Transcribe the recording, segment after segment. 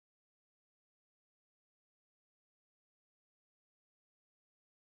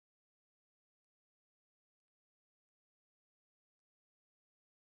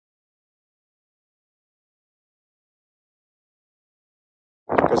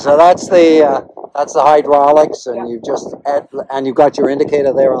So that's the hydraulics, and you've you've got your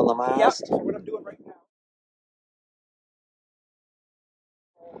indicator there on the mast. Yep. So what I'm doing right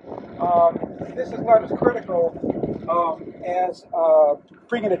now, this is not as critical as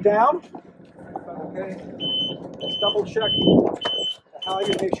bringing it down. Okay, let's double check the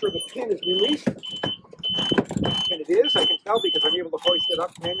halyard, make sure the pin is released, and it is. I can tell because I'm able to hoist it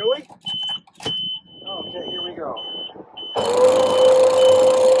up manually. Okay, here we go.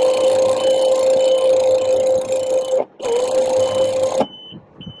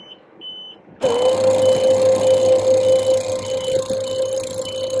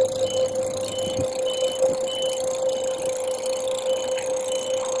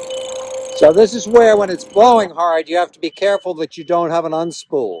 So this is where, when it's blowing hard, you have to be careful that you don't have an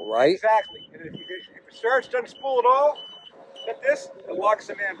unspool, right? Exactly. And if it starts to unspool at all, hit this, it locks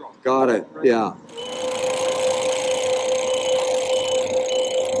the mandrel. Got it. Right? Yeah.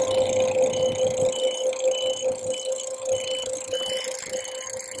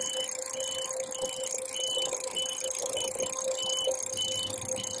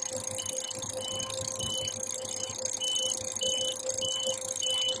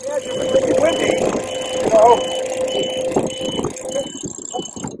 Imagine it's really windy,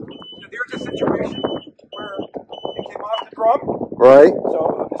 there's a situation where it came off the drum. Right. So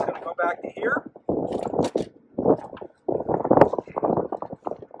I'm just going to go back to here.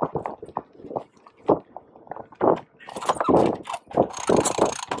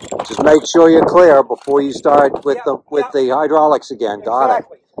 Just make sure you're clear before you start with the hydraulics again. Got it.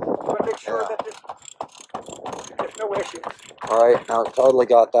 Exactly. Want to make sure that there's no issues. All right. Now totally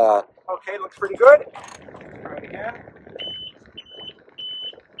got that. Okay, looks pretty good. Try it again.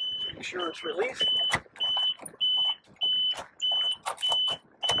 Make sure it's released.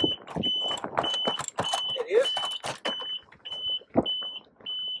 It is.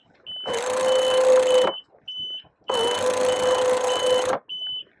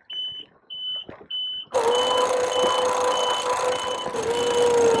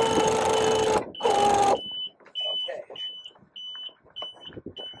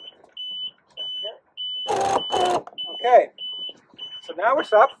 Okay, so now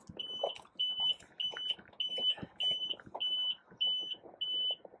it's up.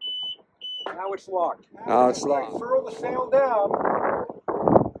 Now it's locked. Now it's locked. I furl the sail down,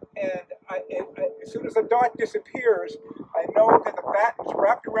 and as soon as the dot disappears, I know that the batten is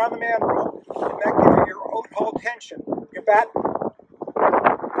wrapped around the mandrel, and that gives you your out-haul tension. Your batten.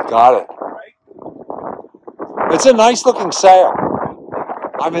 Got it. Right? It's a nice looking sail.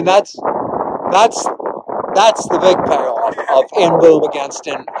 I mean, that's the big payoff of in boom against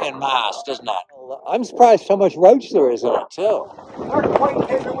in mast, isn't it? I'm surprised how much roach there is in it too. Not quite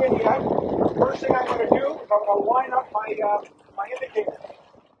heavy wind yet. First thing I'm going to do is I'm going to line up my indicator.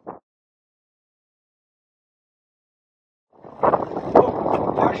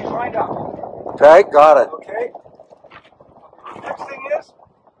 Oh, now she's lined up. Okay, got it. Okay. Next thing is,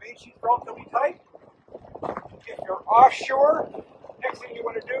 main sheet's relatively tight. If you're offshore, next thing you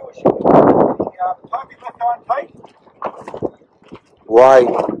want to do is you put the topping lift on tight. Right.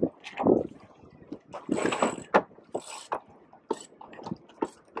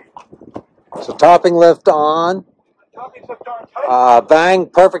 So topping lift on. Topping lift on tight. Bang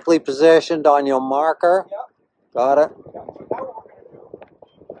perfectly positioned on your marker. Yep. Got it. Yeah, so now what we're going to do,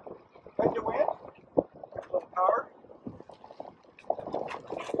 bend the wind, a little power.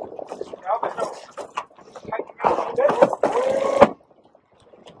 Now there's no tightening up a bit.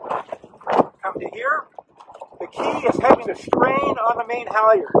 Come to here. The key is having a strain on the main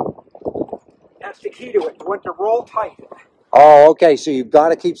halyard. That's the key to it. You want to roll tight. Oh, okay. So you've got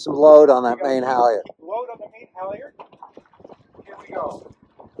to keep some load on that main halyard. Keep load on the main halyard. Here we go.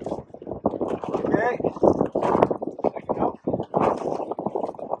 Okay. Second out.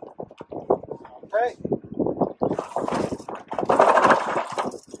 Okay.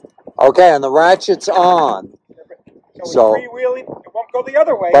 Okay, and the ratchet's on. So it's freewheeling. It won't go the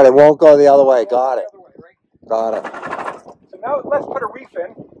other way. But it won't go the other way. Got it. Way, right? Got it. So now let's put a reef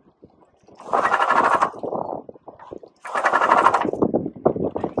in.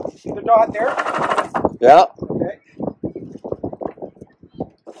 See the dot there? Yeah. Okay.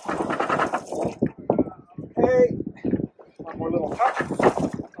 Okay. One more little touch.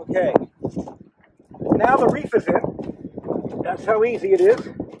 Okay. Now the reef is in. That's how easy it is.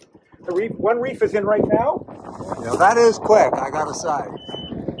 The reef, one reef is in right now. Yeah, that is quick, I gotta say.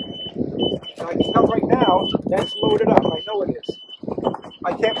 So I can tell right now that's loaded up. I know it is.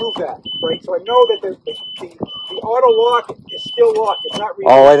 I can't move that, right? So I know that the auto lock is still locked. It's not.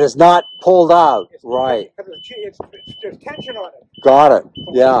 Oh, it is not pulled out, right? Because there's tension on it. Got it.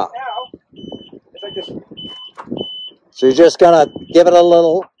 So Yeah. now, is I just So you're just gonna give it a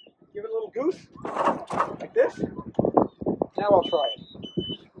little. give it a little goose, like this. Now I'll try it.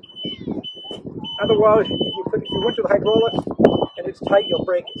 Otherwise, if you went to the hydraulics and it's tight, you'll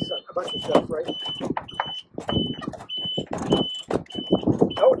break it, a bunch of stuff, right?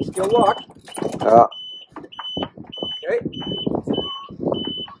 Oh, it's still locked. Yeah. Okay.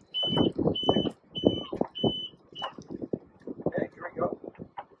 Okay, here we go.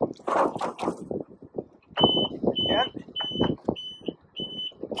 Again.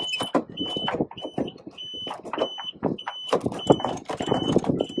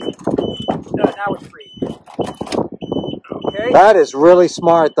 Now it's free. Okay. That is really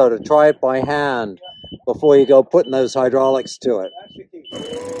smart, though, to try it by hand before you go putting those hydraulics to it. That's the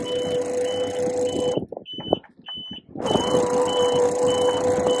key.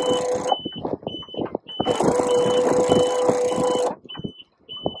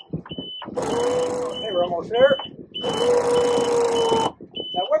 Okay, we're almost there.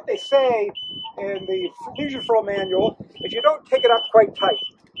 Now, what they say in the leisure furl manual is you don't take it up quite tight.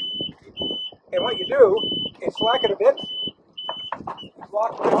 And what you do is slack it a bit,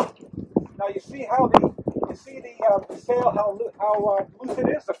 lock it down. Now you see how the sail how loose it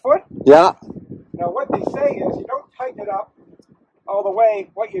is, the foot. Yeah. Now what they say is you don't tighten it up all the way.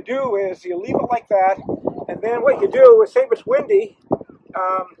 What you do is you leave it like that, and then what you do is, say if it's windy,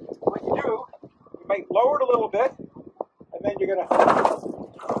 what you do, you might lower it a little bit, and then you're gonna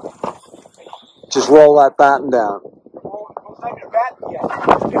Just roll that batten down. well, it's not gonna batten yet.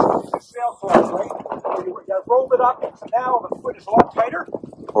 It's just sail cloth, right? So you rolled it up, so now the foot is a lot tighter.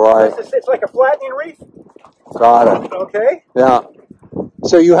 Right. It's like a flattening reef. Got it. Okay. Yeah.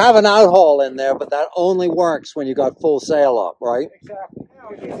 So you have an outhaul in there, but that only works when you got full sail up, right? Exactly. Now,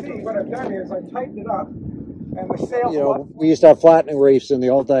 as you see, what I've done is I tightened it up, and the sail's You know, we used to have flattening reefs in the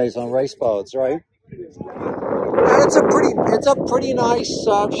old days on race boats, right? And it's a pretty nice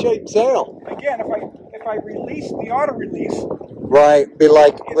shaped sail. Again, if I release the auto release, Right. Be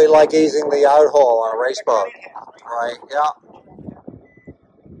like easing the outhaul on a race boat. Right. Yeah.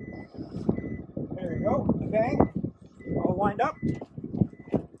 there you go. Bang. All lined up.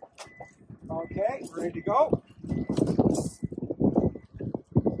 Okay, ready to go.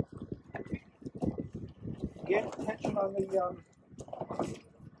 Again, tension on the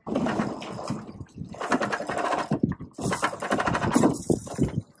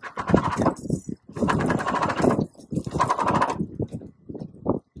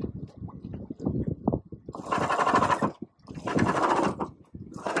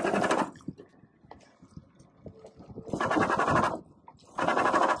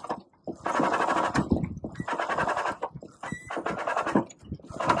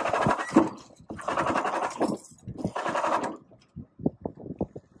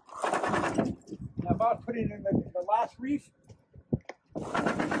about putting in the last reef. Right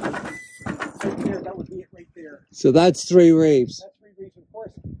there, that would be it right there. So that's 3 reefs. That's 3 reefs, of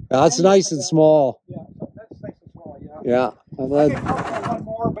course. That's nice and small. Yeah, so that's nice and small, yeah. Yeah. I'm I glad. can help you one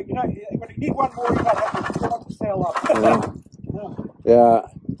more, but when you need one more, you gotta have to fill up the sail up. Yeah.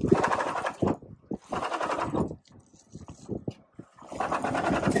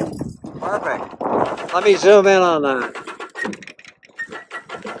 Perfect. Let me zoom in on that.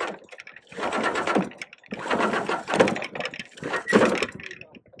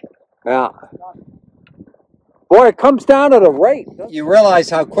 Yeah. Boy, it comes down at a rate. You realize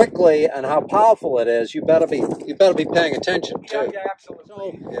how quickly and how powerful it is. You better be paying attention too. Yeah,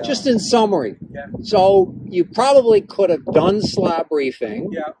 absolutely. So, just in summary, Yeah. so you probably could have done slab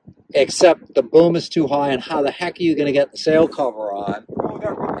reefing, Yeah. except the boom is too high, and how the heck are you going to get the sail cover on? Oh,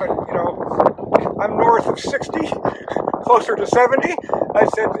 but you know, I'm north of 60, closer to 70. I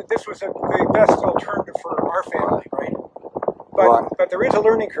said that this was the best alternative for our family, right? But there is a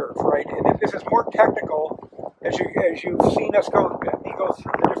learning curve, right? And this is more technical as you've seen us go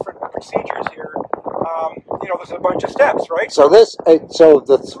through the different procedures here. You know, there's a bunch of steps, right? So so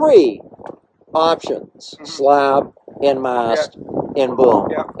the 3 options: slab, in mast, in boom.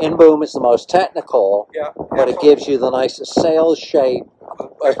 Yeah. In boom is the most technical, but it gives you the nicest sail shape,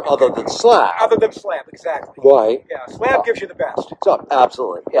 other than slab. Other than slab, exactly. Right. Yeah, slab gives you the best. So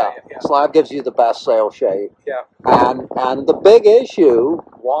absolutely, yeah. Slab gives you the best sail shape. Yeah. And the big issue,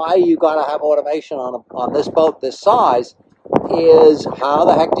 why you got to have automation on this boat this size, is how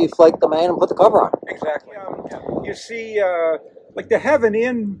the heck do you flake the main and put the cover on? Exactly. You see, like to have an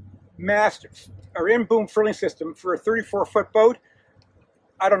in-mast or in-boom furling system for a 34-foot boat,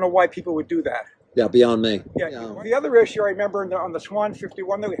 I don't know why people would do that. Yeah, beyond me. Yeah. The other issue I remember on the Swan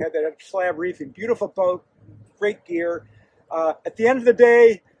 51 that we had, that had slab reefing, beautiful boat, great gear. At the end of the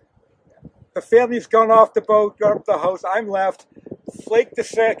day, the family's gone off the boat, gone up to the house. I'm left. Flake the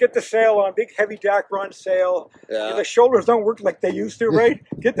sail, get the sail on, big heavy jack run sail. Yeah. The shoulders don't work like they used to, right?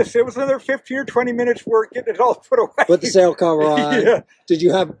 Get the sail. It was another 15 or 20 minutes work getting it all put away. Put the sail cover on. Yeah. Did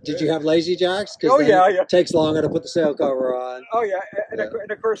you have lazy jacks? Oh yeah, yeah. It takes longer to put the sail cover on. Oh yeah, and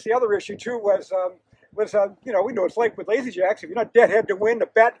of course the other issue too was you know, we know it's like with lazy jacks. If you're not deadhead to wind, the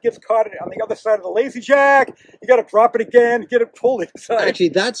bat gets caught on the other side of the lazy jack. You got to drop it again, get it pulled inside. Actually,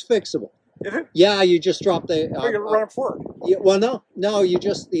 that's fixable. Is it? Yeah, you just drop the. You're running forward. Yeah, well, no. You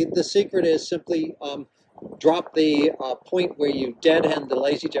just the secret is simply drop the point where you deadhead the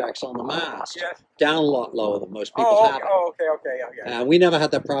lazy jacks on the mast down a lot lower than most people have. Okay, yeah. We never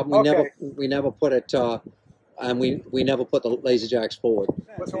had that problem. Okay. We never put it. And we never put the lazy jacks forward.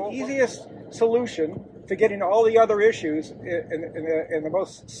 So the easiest solution to getting all the other issues and the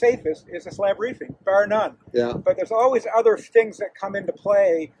most safest is a slab reefing, bar none. Yeah. But there's always other things that come into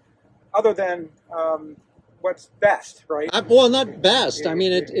play other than what's best, right? Well, not best. I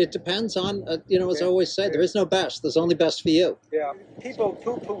mean, it depends on, you know, as I always say, there is no best. There's only best for you. Yeah. People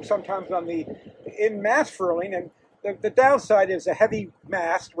poo-poo sometimes on in mast furling, and the downside is a heavy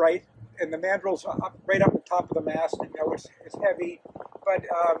mast, right? And the mandrel's right up the top of the mast. You know, it's heavy, but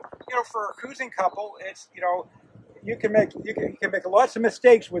you know, for a cruising couple, it's, you know, you can make lots of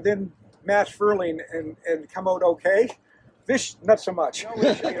mistakes within mast furling and come out okay. This not so much. You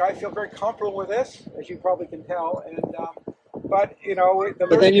know, I feel very comfortable with this, as you probably can tell, and but you know,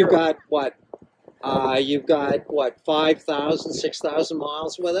 but then you've got what? You've got what, 5,000, 6,000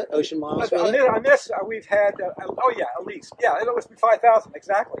 miles with it, ocean miles with it? On this, we've had oh yeah, at least, yeah, it must be 5,000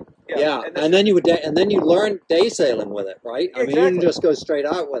 exactly. Yeah. And then you learn day sailing with it, right? I mean, you didn't just go straight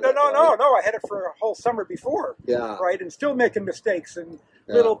out with it. No. I had it for a whole summer before. Yeah. Right, and still making mistakes and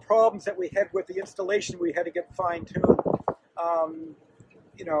little problems that we had with the installation. We had to get fine tuned.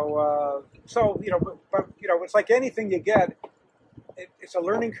 You know, so you know, but you know, it's like anything you get. It's a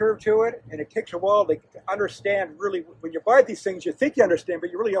learning curve to it, and it takes a while to understand. Really, when you buy these things, you think you understand,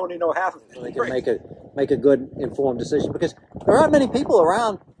 but you really only know half of it. So they can make a good informed decision, because there aren't many people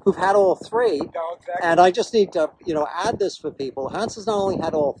around who've had all three. No, exactly. And I just need to, you know, add this for people. Hans has not only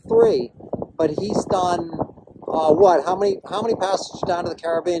had all three, but he's done what? How many passages down to the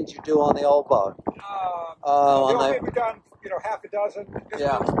Caribbean did you do on the old boat? We've done, you know, half a dozen. We've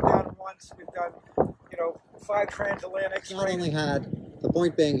done once. We've done, you know, 5 transatlantics. The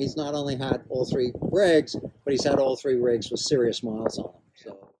point being, he's not only had all 3 rigs, but he's had all 3 rigs with serious miles on them.